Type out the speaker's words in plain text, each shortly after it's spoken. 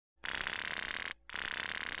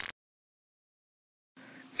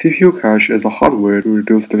CPU cache is a hardware to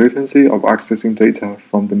reduce the latency of accessing data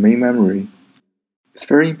from the main memory. It's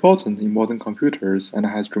very important in modern computers and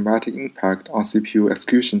has dramatic impact on CPU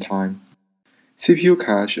execution time. CPU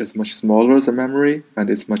cache is much smaller than memory and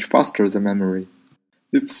is much faster than memory.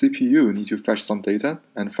 If CPU needs to fetch some data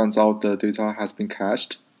and finds out the data has been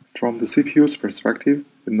cached, from the CPU's perspective,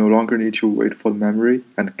 it no longer needs to wait for the memory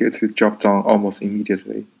and gets its job done almost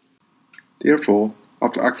immediately. Therefore,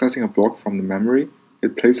 after accessing a block from the memory,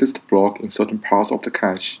 it places the block in certain parts of the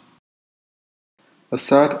cache. A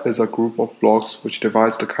set is a group of blocks which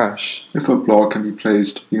divides the cache. If a block can be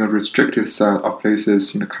placed in a restricted set of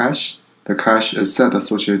places in the cache is set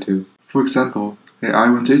associative. For example, a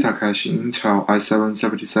I1 data cache in Intel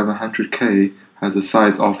i7-7700K has a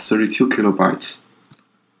size of 32 kilobytes.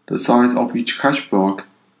 The size of each cache block,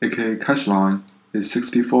 aka cache line, is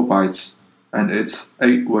 64 bytes, and it's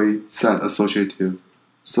 8-way set associative,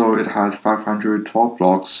 so it has 512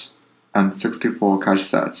 blocks and 64 cache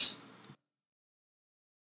sets.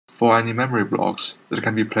 For any memory blocks, it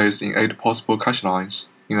can be placed in 8 possible cache lines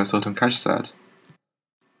in a certain cache set.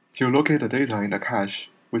 To locate the data in the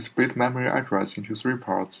cache, we split memory address into 3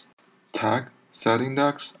 parts: tag, set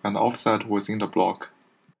index, and offset within the block.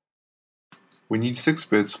 We need 6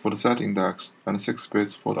 bits for the set index and 6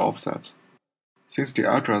 bits for the offset. Since the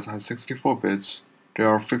address has 64 bits, there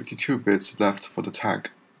are 52 bits left for the tag.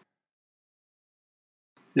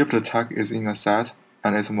 If the tag is in a set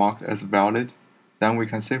and is marked as valid, then we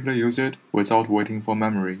can safely use it without waiting for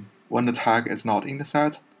memory. When the tag is not in the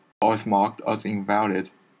set or is marked as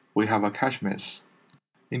invalid, we have a cache miss.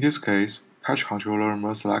 In this case, cache controller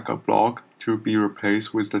must select a block to be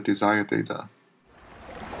replaced with the desired data.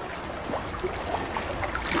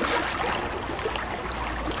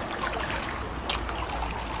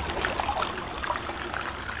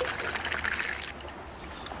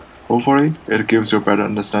 Hopefully, it gives you a better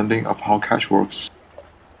understanding of how cache works.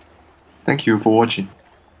 Thank you for watching.